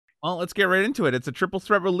Well, let's get right into it. It's a triple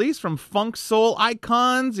threat release from funk soul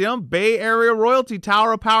icons, Bay Area royalty,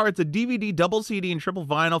 Tower of Power. It's a DVD, double CD, and triple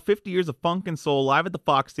vinyl. 50 years of funk and soul live at the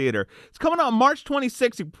Fox Theater. It's coming out March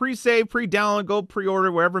 26th. You pre-save, pre-download, go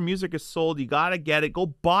pre-order wherever music is sold. You gotta get it. Go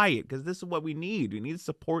buy it because this is what we need. We need to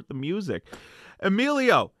support the music.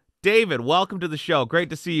 Emilio, David, welcome to the show.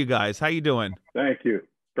 Great to see you guys. How you doing? Thank you.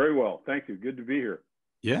 Very well. Thank you. Good to be here.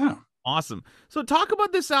 Yeah. Awesome. So talk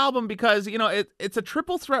about this album because, it's a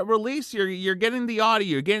triple threat release. You're getting the audio,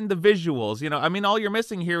 you're getting the visuals. All you're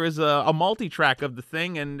missing here is a multi-track of the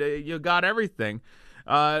thing, and you got everything.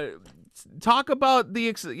 Talk about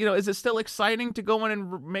is it still exciting to go in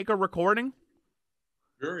and make a recording?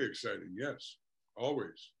 Very exciting. Yes.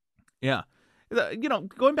 Always. Yeah.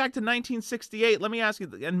 Going back to 1968, let me ask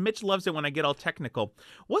you, and Mitch loves it when I get all technical.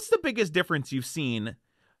 What's the biggest difference you've seen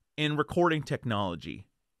in recording technology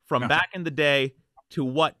from back in the day to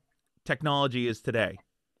what technology is today?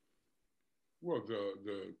 Well,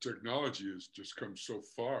 the technology has just come so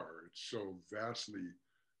far. It's so vastly,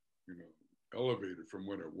 elevated from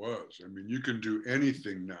what it was. I mean, you can do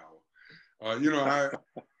anything now.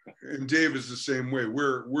 And Dave is the same way.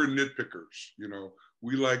 We're nitpickers.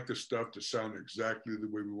 We like the stuff to sound exactly the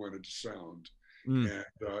way we want it to sound. And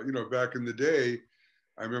back in the day,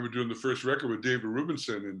 I remember doing the first record with David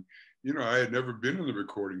Rubinson, and I had never been in the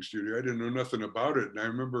recording studio. I didn't know nothing about it. And I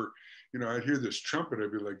remember, I'd hear this trumpet.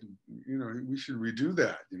 I'd be like, we should redo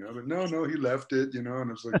that, but no, he left it, and I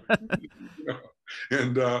was like,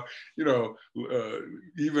 and,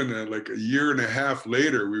 even like a year and a half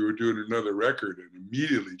later, we were doing another record and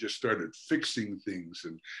immediately just started fixing things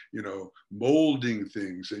and, molding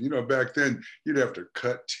things. And, back then you'd have to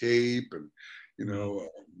cut tape and,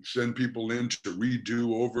 send people in to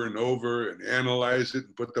redo over and over and analyze it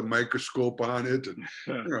and put the microscope on it. And,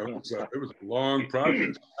 it was a long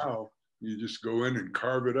process. Now you just go in and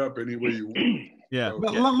carve it up any way you want. Yeah.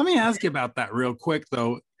 But let me ask you about that real quick,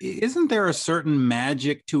 though. Isn't there a certain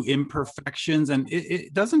magic to imperfections? And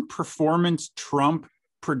it doesn't performance trump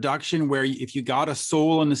production, where if you got a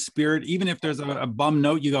soul and a spirit, even if there's a bum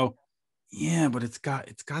note, you go, yeah, but it's got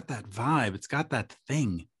that vibe. It's got that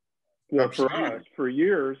thing. Well, for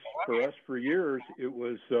years, it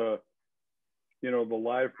was, the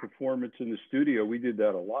live performance in the studio. We did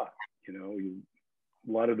that a lot,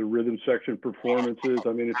 a lot of the rhythm section performances.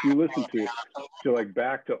 I mean, if you listen to like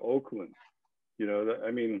Back to Oakland,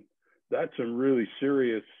 that's some really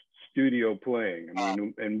serious studio playing.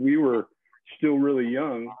 And we were still really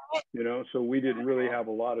young, so we didn't really have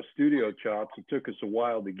a lot of studio chops. It took us a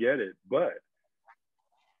while to get it, but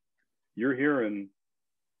you're hearing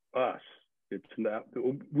us. It's not,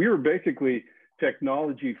 we were basically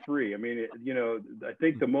technology free. I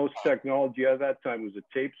think the most technology at that time was a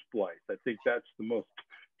tape splice. I think that's the most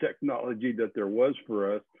technology that there was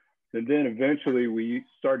for us. And then eventually we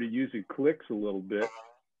started using clicks a little bit,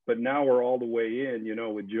 but now we're all the way in,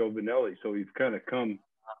 with Joe Vanelli. So we've kind of come,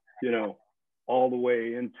 all the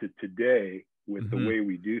way into today with the way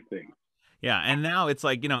we do things. Yeah. And now it's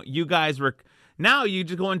like, you guys were, now you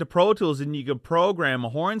just go into Pro Tools and you can program a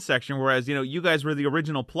horn section, whereas, you guys were the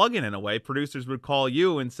original plugin in a way. Producers would call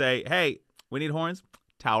you and say, hey, we need horns.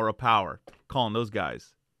 Tower of Power. Calling those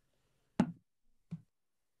guys. And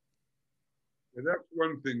that's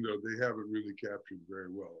one thing, though, they haven't really captured very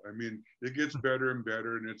well. It gets better and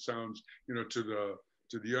better, and it sounds, to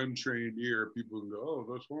the untrained ear, people can go, oh,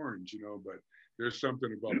 those horns, but there's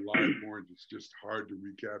something about live horns. It's just hard to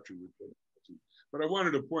recapture with them. But I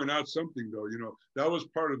wanted to point out something, though, that was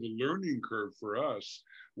part of the learning curve for us,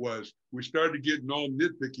 was we started getting all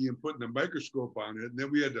nitpicky and putting a microscope on it. And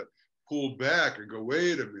then we had to pull back and go,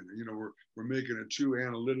 wait a minute, we're making it too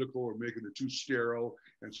analytical, or making it too sterile.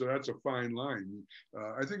 And so that's a fine line.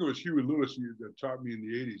 I think it was Huey Lewis that taught me in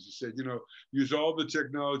the 80s. He said, use all the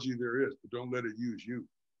technology there is, but don't let it use you.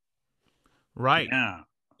 Right. Yeah.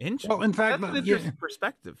 Well, in fact, that's an interesting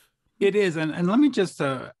perspective. It is. And let me just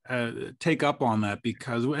take up on that,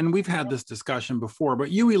 because, and we've had this discussion before, but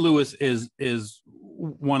Huey Lewis is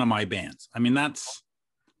one of my bands. That's,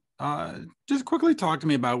 just quickly talk to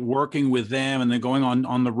me about working with them and then going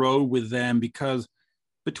on the road with them, because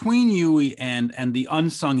between Huey and the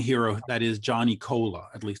unsung hero that is Johnny Cola,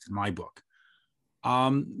 at least in my book,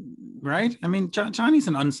 right? Johnny's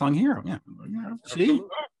an unsung hero. Yeah. See?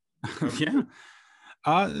 Yeah.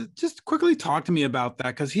 Just quickly talk to me about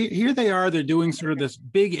that, because here they are, they're doing sort of this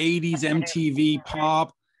big 80s MTV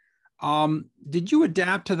pop. Did you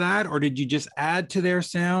adapt to that, or did you just add to their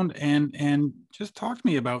sound? And just talk to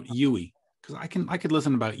me about Huey, because I could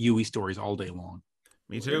listen about Huey stories all day long.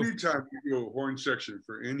 Me too. Anytime you do a horn section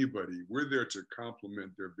for anybody, we're there to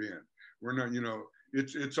complement their band. We're not,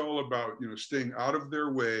 it's all about, you know, staying out of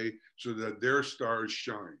their way so that their stars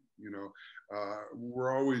shine. You know,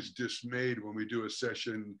 we're always dismayed when we do a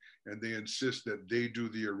session and they insist that they do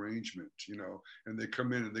the arrangement, you know, and they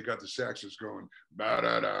come in and they got the saxes going, ba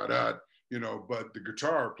da da da, you know, but the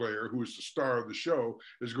guitar player, who is the star of the show,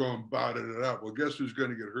 is going ba da da da. Well, guess who's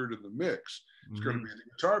going to get hurt in the mix? It's going to be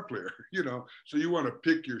the guitar player, you know. So you want to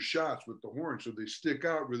pick your shots with the horn so they stick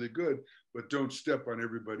out really good, but don't step on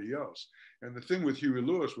everybody else. And the thing with Huey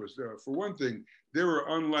Lewis was, for one thing, they were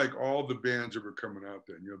unlike all the bands that were coming out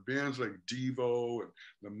then. You know, bands like Devo and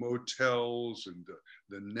the Motels and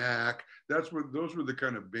the Knack. Those were the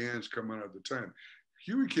kind of bands coming out at the time.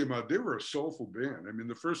 Huey came out, they were a soulful band. I mean,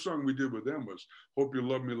 the first song we did with them was Hope You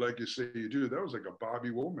Love Me Like You Say You Do. That was like a Bobby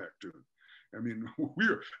Womack tune. I mean,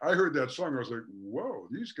 I heard that song, I was like, whoa,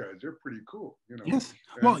 these guys, they're pretty cool, you know. Yes.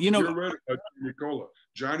 And well, you know, you're right about Johnny Cola.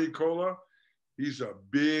 Johnny Cola, he's a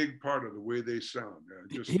big part of the way they sound.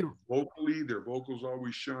 Just vocally, their vocals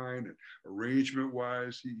always shine, and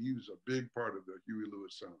arrangement-wise, he was a big part of the Huey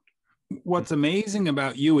Lewis sound. What's amazing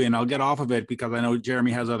about Huey, and I'll get off of it because I know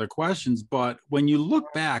Jeremy has other questions, but when you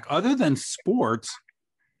look back, other than sports,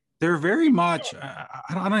 they're very much, I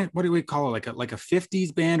don't know, what do we call it? Like a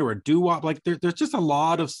 50s band or a doo-wop. Like there's just a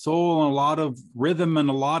lot of soul and a lot of rhythm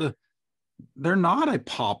and a lot of, they're not a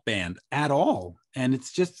pop band at all. And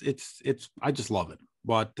it's just, I just love it.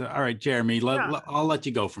 But all right, Jeremy, I'll let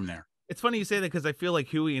you go from there. It's funny you say that because I feel like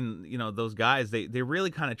Huey and, you know, those guys, they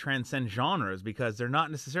really kind of transcend genres because they're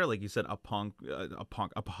not necessarily, like you said, a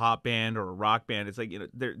pop band or a rock band. It's like, you know,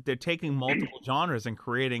 they're taking multiple genres and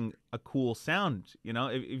creating a cool sound. You know,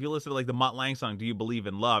 if you listen to like the Mutt Lange song, "Do You Believe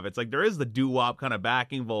in Love?" It's like there is the doo-wop kind of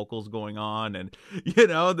backing vocals going on, and, you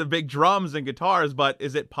know, the big drums and guitars. But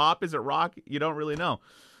is it pop? Is it rock? You don't really know.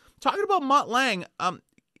 Talking about Mutt Lange,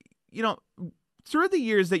 you know, through the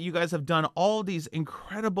years that you guys have done all these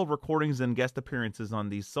incredible recordings and guest appearances on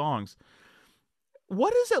these songs,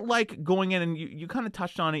 what is it like going in, and you kind of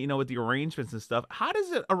touched on it, you know, with the arrangements and stuff. How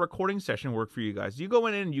does a recording session work for you guys? You go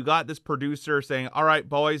in and you got this producer saying, all right,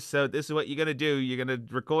 boys, so this is what you're going to do. You're going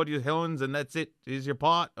to record your horns and that's it. Is your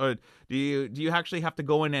part? Or do you actually have to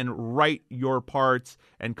go in and write your parts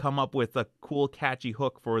and come up with a cool, catchy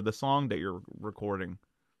hook for the song that you're recording?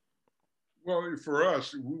 Well, for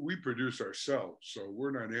us, we produce ourselves, so we're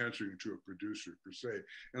not answering to a producer per se.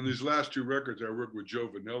 And these last two records, I worked with Joe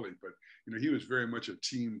Vanelli, but, you know, he was very much a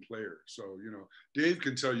team player. So, you know, Dave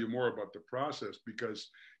can tell you more about the process because,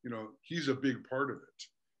 you know, he's a big part of it.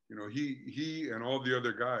 You know, he and all the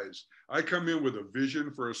other guys, I come in with a vision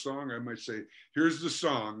for a song. I might say, here's the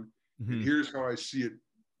song, and here's how I see it,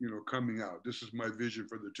 you know, coming out. This is my vision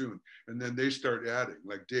for the tune. And then they start adding,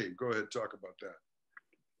 like, Dave, go ahead, talk about that.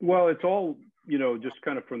 Well, it's all, you know, just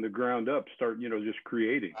kind of from the ground up, start, you know, just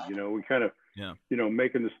creating, you know, we kind of, you know,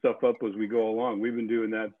 making the stuff up as we go along. We've been doing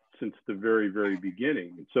that since the very, very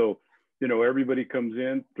beginning. And so, you know, everybody comes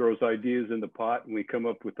in, throws ideas in the pot, and we come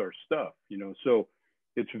up with our stuff, you know, so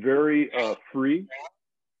it's very free.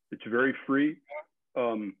 It's very free.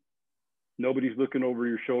 Nobody's looking over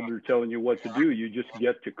your shoulder telling you what to do. You just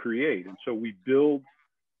get to create. And so we've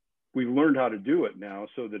learned how to do it now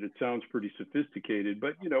so that it sounds pretty sophisticated,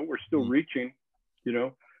 but, you know, we're still reaching, you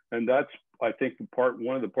know, and that's, I think,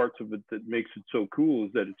 one of the parts of it that makes it so cool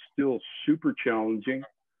is that it's still super challenging.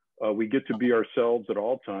 We get to be ourselves at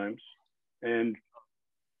all times. And,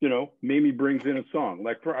 you know, Mamie brings in a song.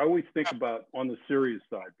 Like I always think about on the serious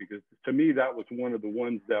side, because to me, that was one of the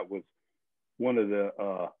ones that was one of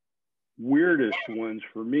the weirdest ones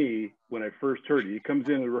for me when I first heard it. He comes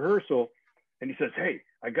in the rehearsal and he says, "Hey,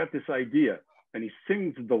 I got this idea." And he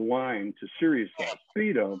sings the line to Serious Side.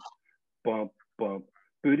 Speedo, bump, bump.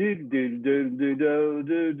 That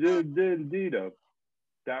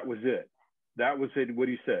was it. That was it, what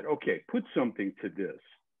he said. Okay, put something to this.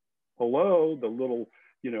 Hello, the little,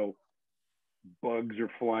 you know, bugs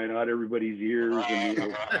are flying out everybody's ears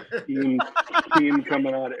and, you know, steam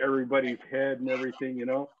coming out of everybody's head and everything, you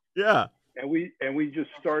know? Yeah. And we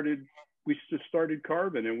just started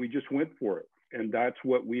carving, and we just went for it. And that's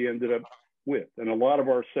what we ended up with. And a lot of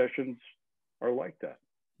our sessions are like that.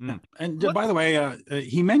 And by the way,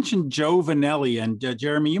 he mentioned Joe Vanelli, and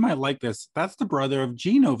Jeremy, you might like this. That's the brother of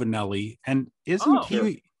Gino Vanelli. And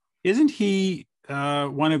isn't he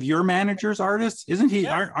one of your manager's artists? Isn't he?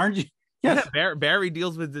 Yeah. Aren't you? Yes. Yeah, Barry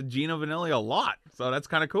deals with the Gino Vanelli a lot. So that's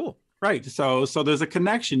kind of cool. Right. So there's a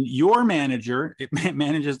connection. Your manager, it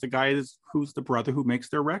manages the guy who's the brother who makes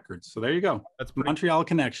their records. So there you go. That's Montreal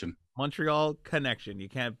connection. Montreal connection. You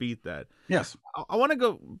can't beat that. Yes. I want to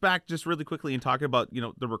go back just really quickly and talk about, you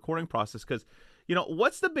know, the recording process, because, you know,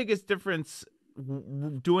 what's the biggest difference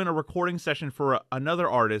doing a recording session for another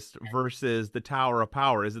artist versus the Tower of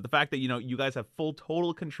Power? Is it the fact that, you know, you guys have full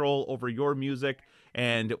total control over your music,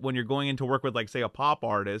 and when you're going into work with, like, say, a pop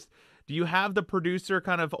artist, do you have the producer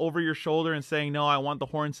kind of over your shoulder and saying, no, I want the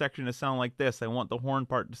horn section to sound like this, I want the horn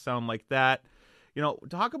part to sound like that? You know,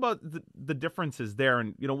 talk about the differences there,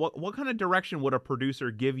 and, you know, what kind of direction would a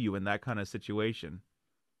producer give you in that kind of situation?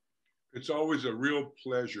 It's always a real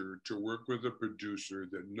pleasure to work with a producer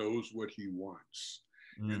that knows what he wants.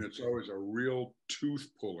 And it's always a real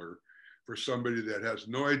tooth puller for somebody that has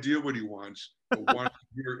no idea what he wants, but wants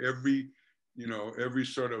to hear every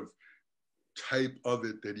sort of type of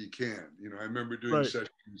it that he can. You know, I remember doing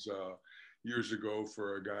sessions years ago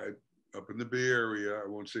for a guy up in the Bay Area. I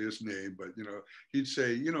won't say his name, but, you know, he'd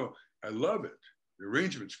say, you know, I love it. The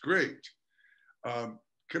arrangement's great.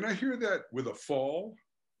 Can I hear that with a fall?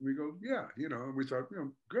 We go, yeah, you know, and we thought, you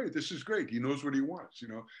know, great, this is great. He knows what he wants, you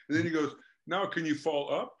know. And then he goes, now can you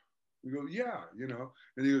fall up? We go, yeah, you know.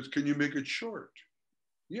 And he goes, can you make it short?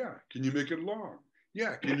 Yeah. Can you make it long?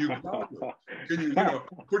 Yeah. Can you gobble? Can you know,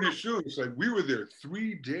 pretty soon it's like we were there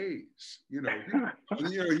 3 days, you know.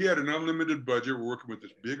 And, you know, he had an unlimited budget. We're working with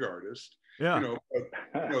this big artist. Yeah. You know,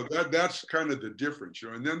 but, you know, that's kind of the difference, you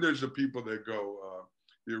know. And then there's the people that go,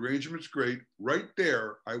 the arrangement's great. Right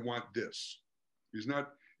there, I want this. He's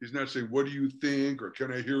not saying, what do you think? Or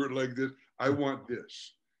can I hear it like this? I want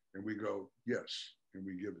this. And we go, yes. And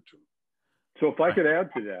we give it to him. So if I could add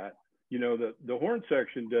to that, you know, the horn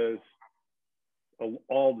section does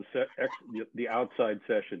all the outside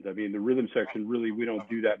sessions. I mean, the rhythm section, really, we don't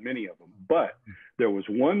do that many of them. But there was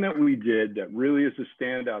one that we did that really is a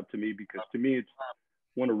standout to me, because to me, it's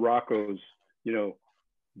one of Rocco's, you know,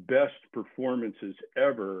 best performances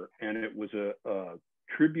ever. And it was a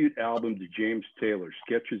tribute album to James Taylor,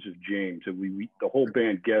 Sketches of James, and the whole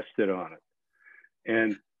band guested on it.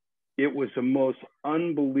 And it was the most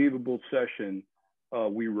unbelievable session.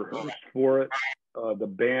 We rehearsed for it. The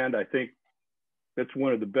band, I think that's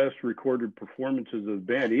one of the best recorded performances of the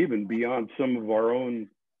band, even beyond some of our own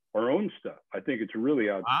stuff. I think it's really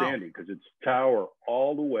outstanding because it's Tower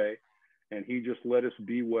all the way, and he just let us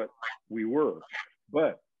be what we were.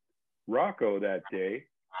 But Rocco that day,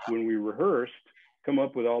 when we rehearsed, come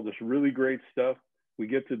up with all this really great stuff. We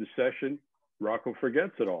get to the session, Rocco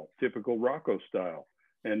forgets it all, typical Rocco style.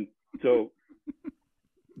 And so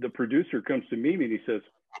the producer comes to Mimi and he says,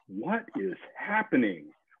 what is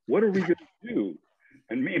happening? What are we going to do?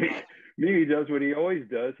 And Mimi does what he always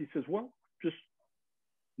does. He says, well, just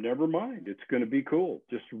never mind. It's going to be cool.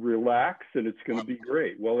 Just relax and it's going to be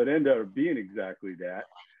great. Well, it ended up being exactly that.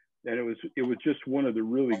 And it was just one of the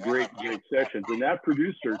really great sessions. And that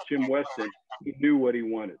producer, Tim Weston, he knew what he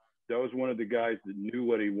wanted. That was one of the guys that knew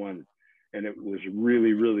what he wanted. And it was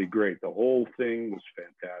really, really great. The whole thing was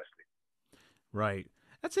fantastic. Right.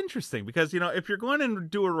 That's interesting because, you know, if you're going to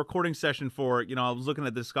do a recording session for, you know, I was looking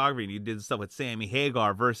at the discography and you did stuff with Sammy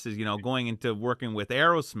Hagar versus, you know, going into working with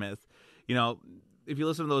Aerosmith, you know, if you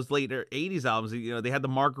listen to those later 80s albums, you know, they had the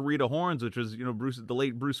Margarita horns, which was, you know, the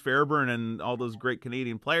late Bruce Fairbairn and all those great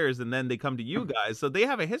Canadian players. And then they come to you guys. So they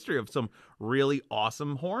have a history of some really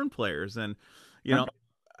awesome horn players. And, you know,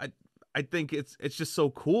 I think it's just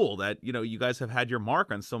so cool that, you know, you guys have had your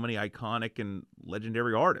mark on so many iconic and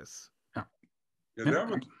legendary artists. Yeah,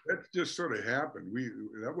 that just sort of happened.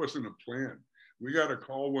 That wasn't a plan. We got a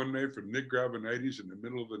call one night from Nick Gravenites in the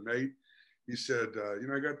middle of the night. He said, you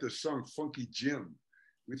know, I got this song, Funky Jim.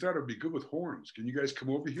 We thought it'd be good with horns. Can you guys come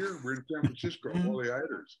over here? We're in San Francisco, Wally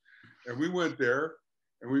Iders. And we went there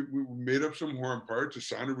and we made up some horn parts. It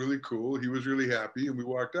sounded really cool. He was really happy. And we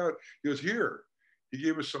walked out. He goes, here. He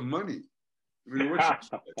gave us some money. I mean,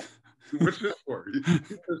 what's this for? He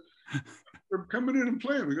goes, we're coming in and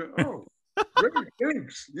playing. We go, oh, great,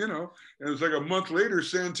 thanks. You know, and it was like a month later,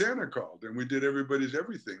 Santana called and we did everybody's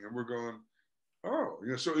everything. And we're going, oh,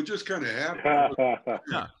 you know, so it just kind of happened.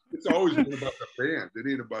 It's always been about the band. It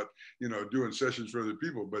ain't about, you know, doing sessions for other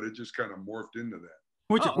people, but it just kind of morphed into that.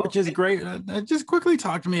 Which is great. Just quickly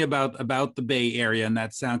talk to me about the Bay Area and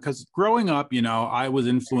that sound, because growing up, you know, I was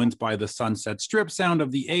influenced by the Sunset Strip sound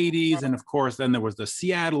of the 80s. And of course, then there was the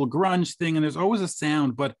Seattle grunge thing, and there's always a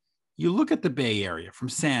sound. But you look at the Bay Area from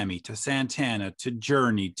Sammy to Santana to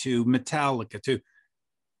Journey to Metallica to,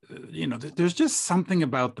 you know, there's just something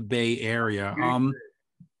about the Bay Area.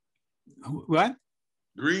 What?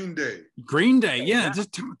 Green Day. Yeah,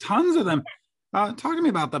 just tons of them. Talk to me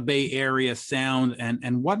about the Bay Area sound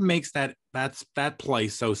and what makes that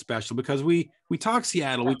place so special, because we talk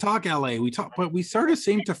Seattle, we talk LA, but we sort of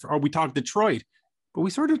seem to, or we talk Detroit, but we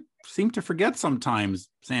sort of seem to forget sometimes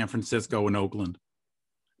San Francisco and Oakland.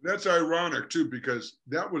 That's ironic too, because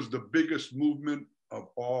that was the biggest movement of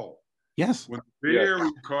all. Yes. When the Bay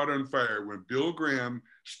Area caught on fire, when Bill Graham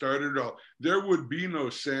started all, there would be no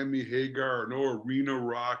Sammy Hagar or no Arena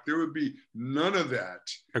Rock. There would be none of that.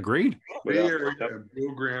 Agreed. Bay Area and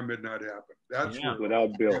Bill Graham had not happened. That's where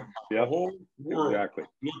without Bill. The whole world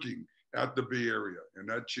looking at the Bay Area, and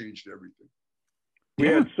that changed everything. We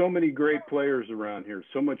had so many great players around here,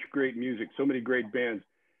 so much great music, so many great bands.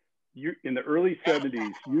 In the early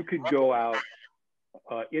 70s, you could go out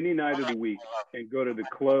any night of the week and go to the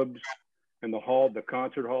clubs and the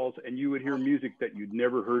concert halls, and you would hear music that you'd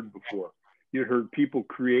never heard before. You heard people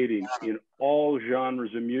creating in all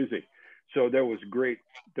genres of music. So there was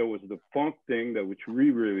the funk thing which we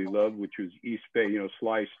really loved, which was East Bay,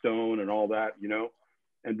 Sly Stone and all that,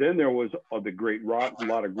 And then there was the great rock, a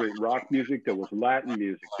lot of great rock music. There was Latin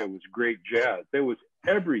music. There was great jazz. There was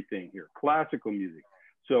everything here, classical music.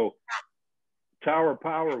 So Tower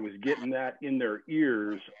Power was getting that in their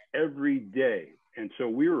ears every day. And so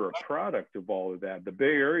we were a product of all of that. The Bay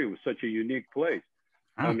Area was such a unique place.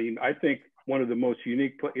 I mean, I think one of the most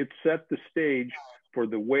unique, it set the stage for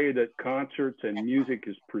the way that concerts and music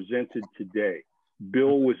is presented today.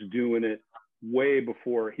 Bill was doing it way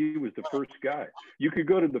before. He was the first guy. You could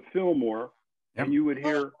go to the Fillmore and you would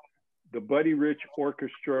hear the Buddy Rich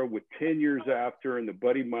Orchestra with 10 Years After and the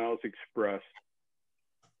Buddy Miles Express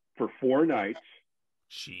for 4 nights.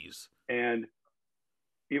 Jeez. And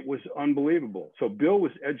it was unbelievable. So Bill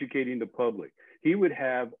was educating the public. He would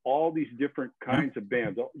have all these different kinds of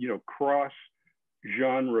bands, cross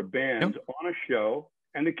genre bands on a show,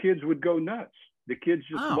 and the kids would go nuts. The kids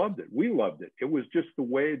just loved it. We loved it. It was just the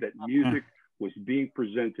way that music was being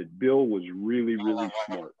presented. Bill was really, really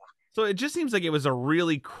smart. So it just seems like it was a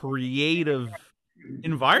really creative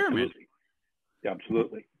environment.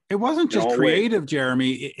 Absolutely. It wasn't just creative,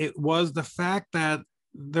 Jeremy. It was the fact that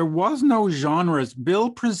there was no genres. Bill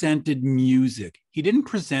presented music. He didn't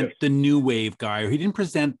present the new wave guy, or he didn't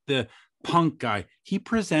present the punk guy. He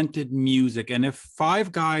presented music. And if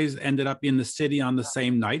 5 guys ended up in the city on the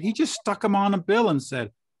same night, he just stuck them on a bill and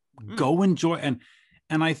said, go enjoy.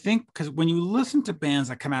 And I think, because when you listen to bands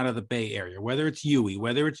that come out of the Bay Area, whether it's Yui,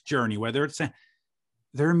 whether it's Journey, whether it's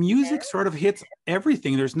their music sort of hits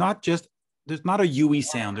everything. There's not a Yui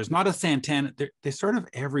sound. There's not a Santana. They're sort of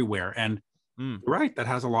everywhere. And you're right, that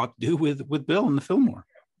has a lot to do with Bill and the Fillmore.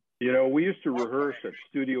 We used to rehearse at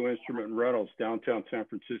Studio Instrument Rentals, downtown San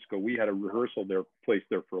Francisco. We had a rehearsal place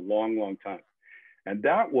there for a long, long time. And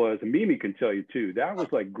that was, and Mimi can tell you too, that was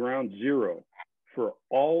like ground zero for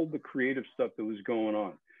all the creative stuff that was going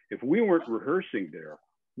on. If we weren't rehearsing there,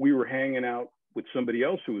 we were hanging out with somebody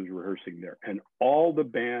else who was rehearsing there. And all the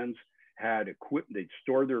bands had equipment. They'd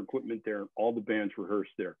store their equipment there. And all the bands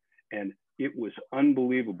rehearsed there. And it was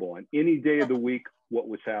unbelievable. On any day of the week, what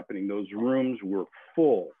was happening, those rooms were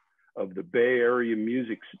full of the Bay Area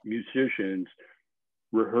musicians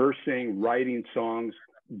rehearsing, writing songs,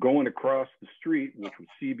 going across the street, which was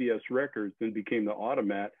CBS Records, then became the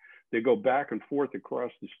Automat. They go back and forth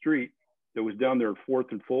across the street that was down there at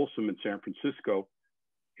 4th and Folsom in San Francisco.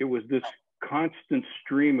 It was this constant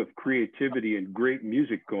stream of creativity and great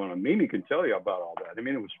music going on. Mimi can tell you about all that. I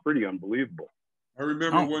mean, it was pretty unbelievable. I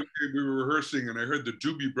remember one day we were rehearsing and I heard the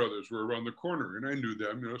Doobie Brothers were around the corner, and I knew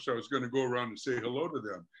them, so I was going to go around and say hello to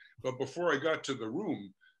them. But before I got to the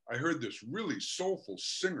room, I heard this really soulful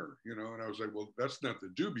singer, and I was like, well, that's not the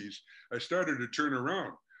Doobies. I started to turn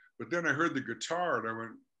around, but then I heard the guitar and I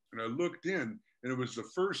went, and I looked in, and it was the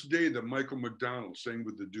first day that Michael McDonald sang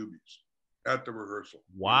with the Doobies at the rehearsal.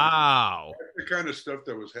 Wow. That's the kind of stuff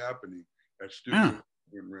that was happening at Studio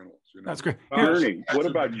Rentals. That's great. Journey. What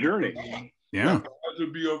about Journey? Yeah.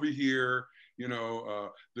 Would be over here,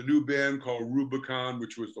 the new band called Rubicon,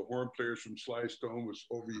 which was the horn players from Sly Stone, was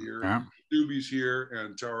over here. Doobies here,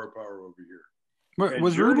 and Tower Power over here. But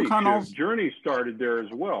was Rubicon also? Journey started there as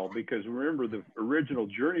well, because remember the original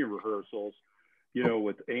Journey rehearsals,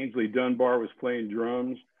 with Ainsley Dunbar was playing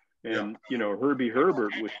drums, and Herbie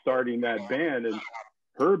Herbert was starting that band, and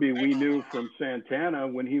Herbie we knew from Santana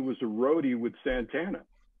when he was a roadie with Santana.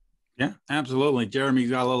 Yeah, absolutely. Jeremy's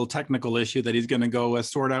got a little technical issue that he's going to go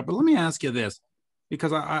sort out. But let me ask you this,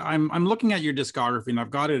 because I'm looking at your discography and I've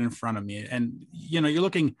got it in front of me. And, you're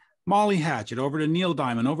looking Molly Hatchet, over to Neil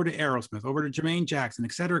Diamond, over to Aerosmith, over to Jermaine Jackson,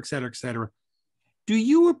 et cetera, et cetera, et cetera. Do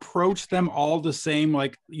you approach them all the same?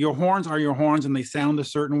 Like your horns are your horns and they sound a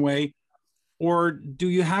certain way? Or do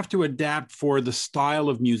you have to adapt for the style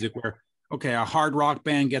of music where, okay, a hard rock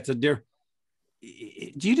band gets a different...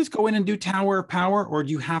 Do you just go in and do Tower Power, or do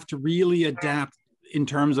you have to really adapt in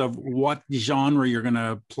terms of what genre you're going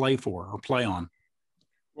to play for or play on?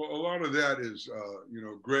 Well, a lot of that is,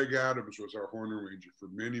 Greg Adams was our horn arranger for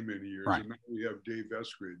many, many years. Right. And now we have Dave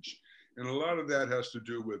Eskridge. And a lot of that has to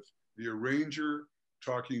do with the arranger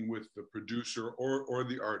talking with the producer or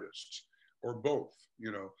the artist or both.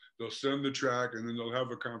 They'll send the track and then they'll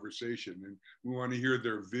have a conversation, and we want to hear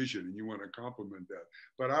their vision and you want to compliment that.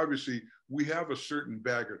 But obviously we have a certain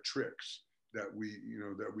bag of tricks that we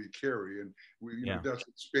carry, and that's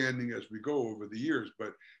expanding as we go over the years.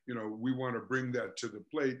 But, we want to bring that to the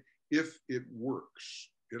plate if it works.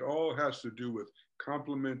 It all has to do with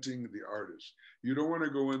complimenting the artist. You don't want to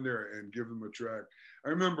go in there and give them a track. I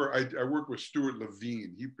remember I worked with Stuart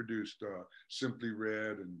Levine. He produced Simply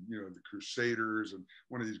Red and, the Crusaders, and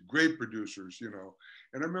one of these great producers,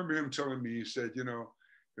 And I remember him telling me, he said,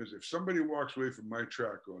 because if somebody walks away from my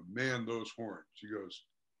track going, man, those horns, he goes,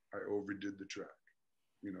 I overdid the track.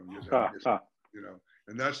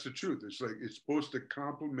 And that's the truth. It's like, it's supposed to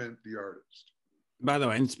compliment the artist. By the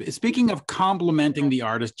way, and speaking of complimenting the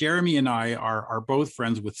artist, Jeremy and I are both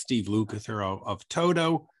friends with Steve Lukather of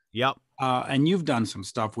Toto. Yep. And you've done some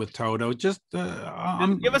stuff with Toto. Just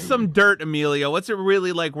give us some dirt, Emilio. What's it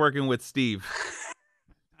really like working with Steve?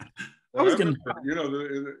 I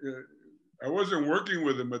wasn't working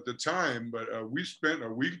with him at the time, but we spent a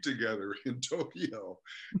week together in Tokyo,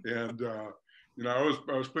 and I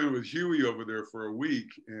was playing with Huey over there for a week,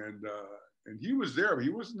 and he was there, but he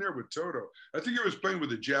wasn't there with Toto. I think he was playing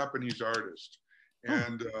with a Japanese artist,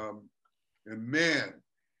 and man,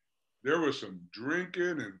 there was some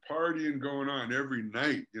drinking and partying going on every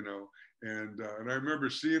night, and I remember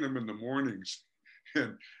seeing him in the mornings,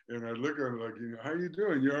 and I look at him like, how you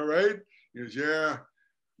doing? You all right? He goes, yeah,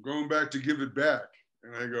 I'm going back to give it back.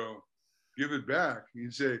 And I go, give it back?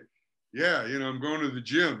 He'd say, yeah, I'm going to the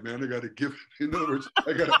gym, man. I got to give it. In other words,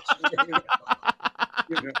 I got to.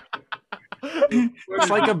 It's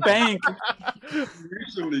like a bank. He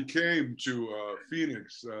recently came to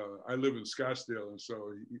Phoenix. I live in Scottsdale, and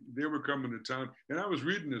so they were coming to town, and I was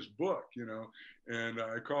reading this book, and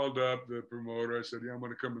I called up the promoter. I said, yeah, I'm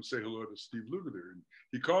going to come and say hello to Steve Lukather. And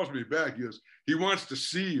he calls me back. He goes, he wants to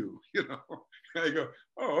see you, And I go,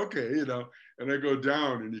 oh, okay, and I go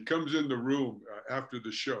down, and he comes in the room after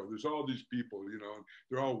the show. There's all these people, and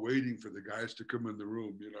they're all waiting for the guys to come in the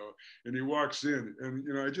room, and he walks in,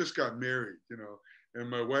 and, I just got married, and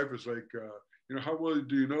my wife was like, how well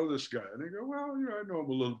do you know this guy? And I go, well, I know him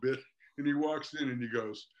a little bit. And he walks in and he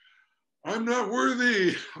goes, I'm not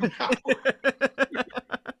worthy.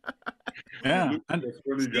 Yeah.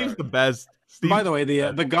 Steve's the best. By the way,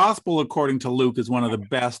 the Gospel According to Luke is one of the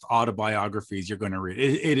best autobiographies you're going to read.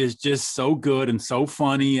 It is just so good and so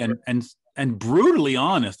funny and brutally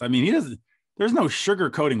honest. I mean, there's no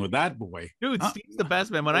sugarcoating with that boy. Dude, Steve's the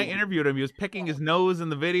best, man. When I interviewed him, he was picking his nose in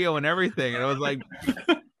the video and everything. And I was like,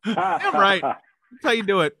 damn right. That's how you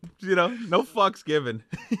do it. No fucks given.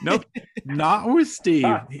 Nope. Not with Steve.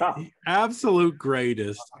 Absolute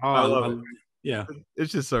greatest. Oh, I love it. Yeah.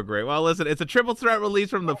 It's just so great. Well, listen, it's a triple threat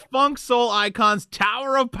release from the funk soul icons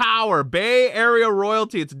Tower of Power, Bay Area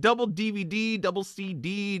royalty. It's double DVD, double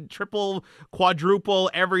CD, triple,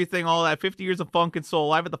 quadruple, everything, all that. 50 years of funk and soul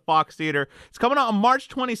live at the Fox Theater. It's coming out on March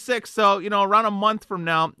 26th, so, around a month from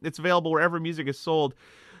now, it's available wherever music is sold.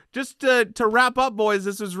 Just to wrap up, boys,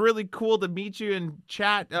 this was really cool to meet you and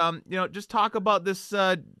chat. Just talk about this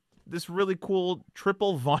really cool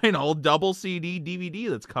triple vinyl, double CD,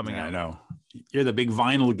 DVD that's coming out. I know. You're the big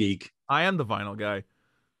vinyl geek. I am the vinyl guy.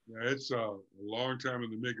 Yeah, it's a long time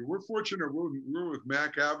in the making. We're fortunate. We're with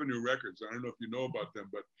Mac Avenue Records. I don't know if you know about them,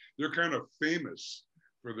 but they're kind of famous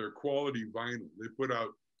for their quality vinyl. They put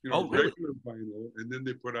out, regular vinyl, and then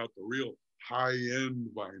they put out the real high-end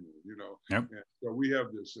vinyl, Yep. And so we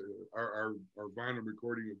have this, our vinyl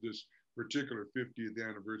recording of this particular 50th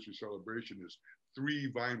anniversary celebration is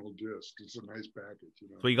 3 vinyl discs. It's a nice package,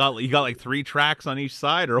 So you got like 3 tracks on each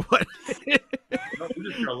side, or what? No, we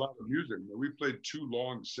just got a lot of music. We played 2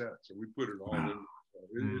 long sets, and we put it all in.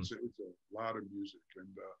 It's a lot of music,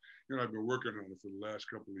 and I've been working on it for the last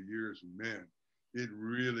couple of years, and man, it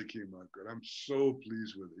really came out good. I'm so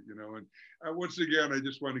pleased with it, And once again, I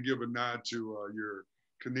just want to give a nod to your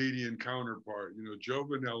Canadian counterpart, Joe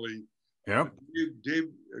Vanelli. Yep.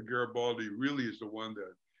 Dave Garibaldi really is the one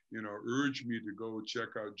that, urged me to go check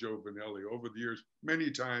out Joe Vanelli over the years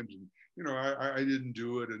many times. And, I didn't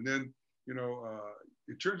do it. And then,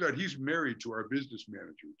 it turns out he's married to our business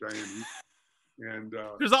manager, Diane. And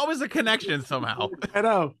there's always a connection somehow. I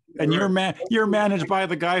know. And you're managed by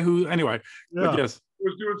the guy who, anyway. Yeah. But yes. I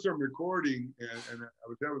was doing some recording, and I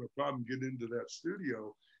was having a problem getting into that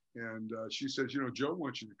studio. And she says, Joe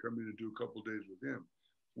wants you to come in and do a couple of days with him.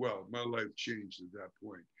 Well, my life changed at that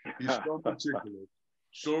point. He's so particular.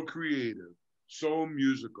 so creative, so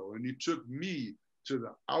musical, and he took me to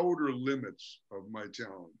the outer limits of my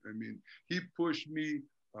talent. I mean, he pushed me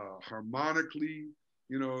harmonically,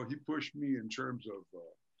 you know, he pushed me in terms of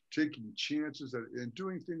taking chances and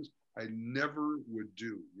doing things I never would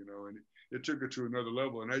do, you know, and it took it to another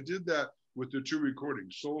level. And I did that with the 2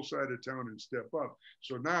 recordings, Soul Side of Town and Step Up.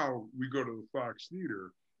 So now we go to the Fox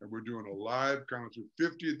Theater and we're doing a live concert,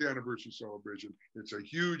 50th anniversary celebration. It's a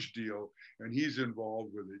huge deal, and he's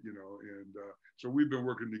involved with it, you know. And so we've been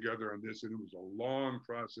working together on this, and it was a long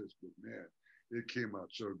process, but man, it came out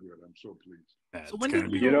so good. I'm so pleased. So when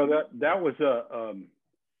did you know, that was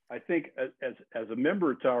I think as a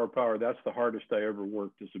member of Tower Power, that's the hardest I ever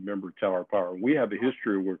worked as a member of Tower Power. We have a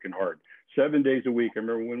history of working hard, 7 days a week. I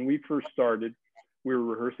remember when we first started, we were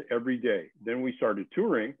rehearsing every day. Then we started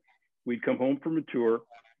touring. We'd come home from a tour.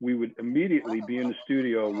 We would immediately be in the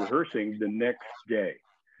studio rehearsing the next day.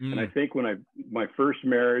 And I think when my first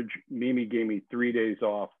marriage, Mimi gave me 3 days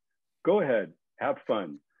off. Go ahead, have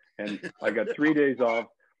fun. And I got 3 days off,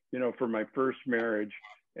 you know, for my first marriage.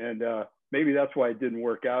 And maybe that's why it didn't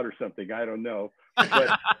work out or something. I don't know.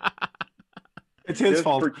 But it's his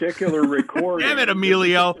fault. This particular recording. Damn it,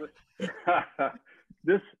 Emilio.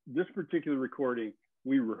 This particular recording,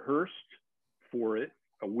 we rehearsed for it,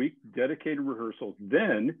 a week dedicated rehearsals.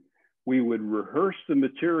 Then we would rehearse the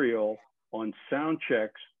material on sound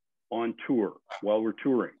checks on tour while we're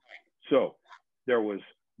touring. So there was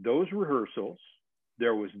those rehearsals,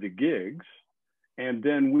 there was the gigs, and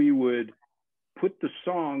then we would put the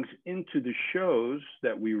songs into the shows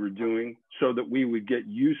that we were doing so that we would get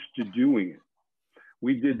used to doing it.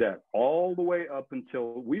 We did that all the way up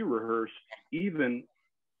until we rehearsed even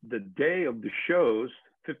the day of the shows,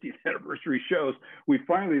 50th anniversary shows. We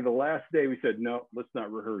finally, the last day, we said, no, let's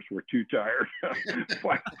not rehearse. We're too tired.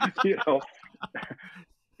 You know,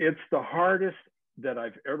 it's the hardest that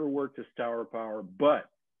I've ever worked as Tower Power, but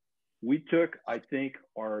we took, I think,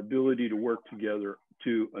 our ability to work together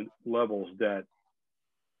to levels that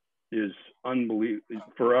is unbelievable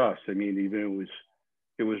for us. I mean, even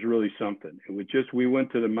it was really something. It was just, we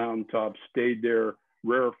went to the mountaintop, stayed there,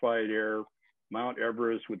 rarefied air, Mount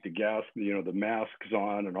Everest with the gas, you know, the masks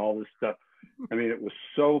on and all this stuff. I mean, it was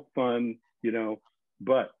so fun, you know,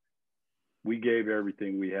 but we gave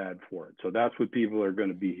everything we had for it. So that's what people are going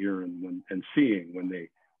to be hearing and seeing when they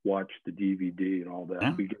watch the DVD and all that.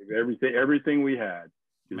 Yeah. We gave everything we had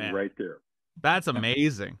is right there. That's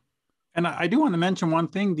amazing. And I do want to mention one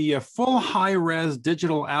thing. The full high-res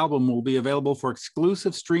digital album will be available for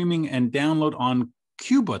exclusive streaming and download on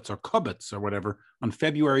Qubits or whatever on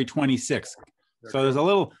February 26th. So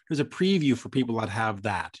there's a preview for people that have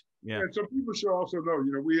that. Yeah. And so people should also know,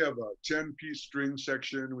 you know, we have a 10-piece string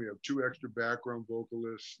section. We have 2 extra background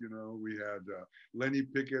vocalists. You know, we had Lenny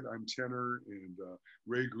Pickett on tenor and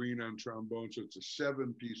Ray Greene on trombone. So it's a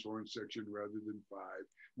 7-piece horn section rather than 5.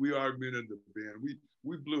 We augmented the band.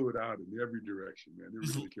 We blew it out in every direction, man.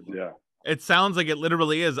 It really came out. It sounds like it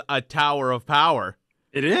literally is a tower of power.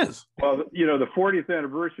 It is. Well, you know, the 40th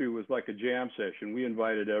anniversary was like a jam session. We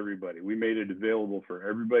invited everybody. We made it available for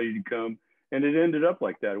everybody to come. And it ended up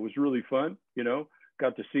like that. It was really fun, you know,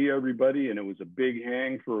 got to see everybody, and it was a big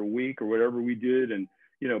hang for a week or whatever we did. And,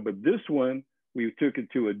 you know, but this one, we took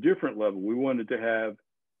it to a different level. We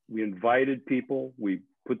invited people. We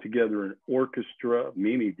put together an orchestra,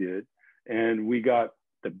 Mimi did, and we got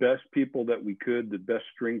the best people that we could, the best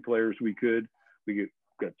string players we could. We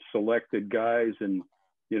got selected guys, and,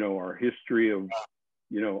 you know, our history of,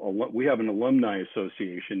 you know, we have an alumni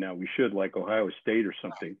association now. We should, like Ohio State or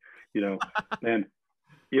something, you know, and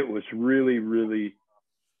it was really, really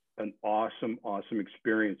an awesome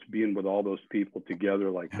experience being with all those people together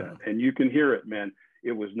like that. And you can hear it, man.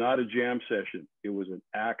 It was not a jam session. It was an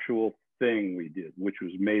actual thing we did, which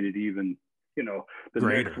was made it even, you know, the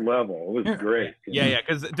next level. It was great. Yeah,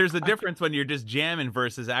 because there's a difference when you're just jamming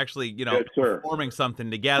versus actually, you know, performing something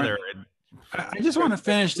together. And I just want to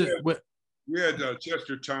finish this with. We had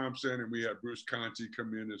Chester Thompson, and we had Bruce Conte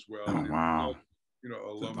come in as well. Oh, wow. You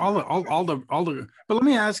know, all the. But let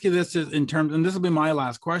me ask you this in terms, and this will be my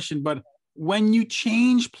last question. But when you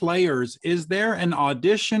change players, is there an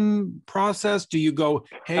audition process? Do you go,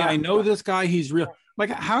 hey, I know this guy, he's real?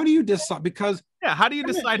 Like, how do you decide? Because how do you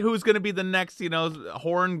decide who's going to be the next, you know,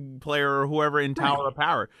 horn player or whoever in Tower of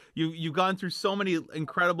Power? You've gone through so many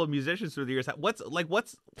incredible musicians through the years. What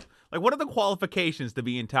are the qualifications to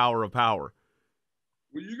be in Tower of Power?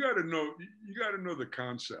 Well, you got to know the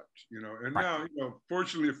concept, you know. And now, you know,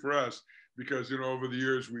 fortunately for us, because, you know, over the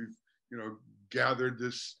years we've, you know, gathered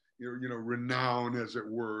this, renown, as it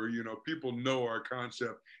were. People know our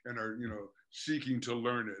concept and are, seeking to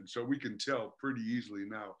learn it. And so we can tell pretty easily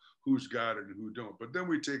now who's got it and who don't. But then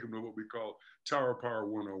we take them to what we call Tower Power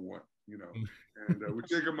 101, and we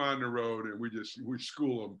take them on the road and we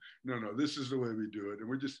school them. No, this is the way we do it. And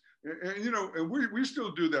we just, and we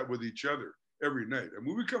still do that with each other every night. And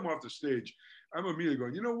when we come off the stage, I'm immediately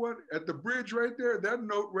going, you know what, at the bridge right there, that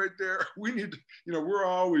note right there, we need to, we're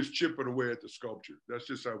always chipping away at the sculpture. That's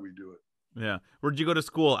just how we do it. Yeah. Where'd you go to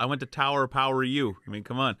school? I went to Tower Power U. I mean,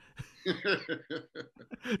 come on.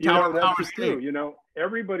 Tower Power State.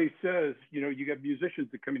 Everybody says, you got musicians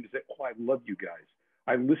that come in and say, oh, I love you guys.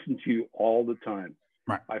 I listen to you all the time.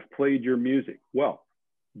 Right. I've played your music. Well,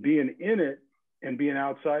 being in it and being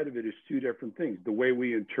outside of it is two different things. The way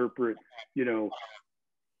we interpret,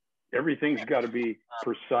 everything's got to be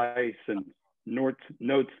precise, and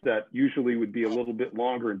notes that usually would be a little bit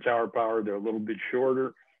longer in Tower Power, they're a little bit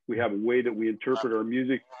shorter. We have a way that we interpret our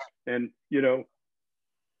music, and you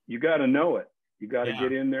got to know it. You got to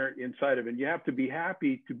get in there inside of it. And you have to be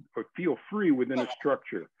happy to feel free within a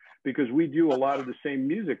structure, because we do a lot of the same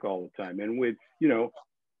music all the time. And with,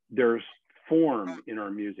 there's form in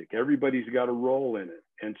our music. Everybody's got a role in it.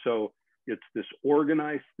 And so it's this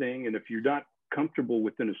organized thing. And if you're not comfortable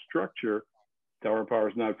within a structure, Tower Power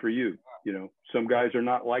is not for you. Some guys are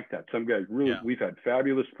not like that. Some guys really, we've had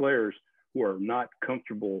fabulous players who are not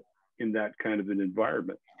comfortable in that kind of an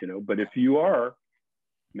environment, but if you are,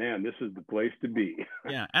 man, this is the place to be.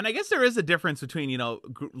 Yeah. And I guess there is a difference between,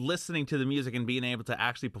 listening to the music and being able to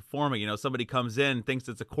actually perform it. Somebody comes in, thinks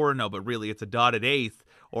it's a quarter note, but really it's a dotted eighth,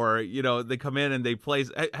 or, they come in and they play.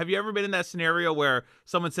 Have you ever been in that scenario where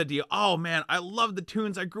someone said to you, oh man, I love the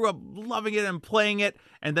tunes. I grew up loving it and playing it.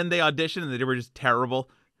 And then they auditioned and they were just terrible.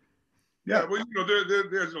 Yeah. Well,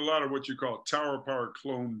 there's a lot of what you call Tower Power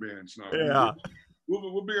clone bands now. Yeah.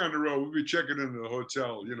 We'll be on the road. We'll be checking into the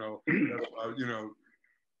hotel,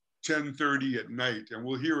 10:30 at night, and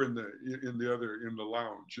we'll hear in the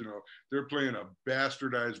lounge, they're playing a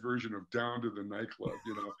bastardized version of Down to the Nightclub,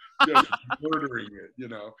 just murdering it,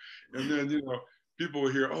 and then people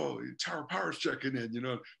will hear, oh, Tower Power's checking in,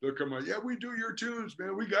 they'll come out, yeah, we do your tunes,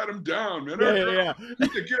 man, we got them down, man. Yeah.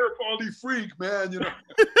 He's a Garibaldi freak, man,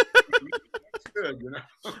 That's good,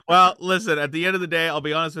 Well, listen, at the end of the day, I'll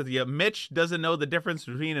be honest with you, Mitch doesn't know the difference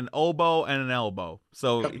between an oboe and an elbow.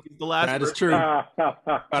 So he's the last That is person. true.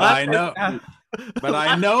 But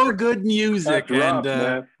I know good music. Rough,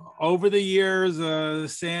 and over the years,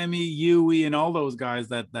 Sammy, Huey, and all those guys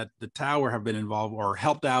that the Tower have been involved or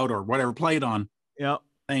helped out or whatever, played on. Yeah.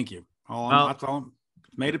 Thank you. That's all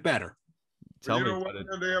made it better. Tell me what?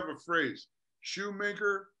 They have a phrase: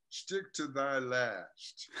 shoemaker, stick to thy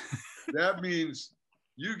last. That means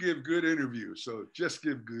you give good interview, so just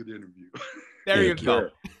give good interview. There you go.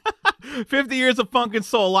 50 Years of Funk and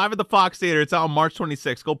Soul, live at the Fox Theater. It's out on March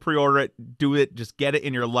 26th. Go pre-order it. Do it. Just get it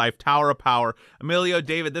in your life. Tower of Power. Emilio,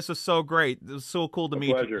 David, this was so great. It was so cool to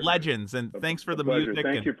meet you. Legends, and thanks for the music.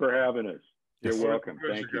 Thank you for having us. You're welcome.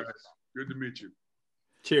 Thank you. Guys. Good to meet you.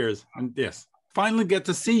 Cheers. And yes, finally get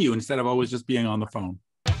to see you instead of always just being on the phone.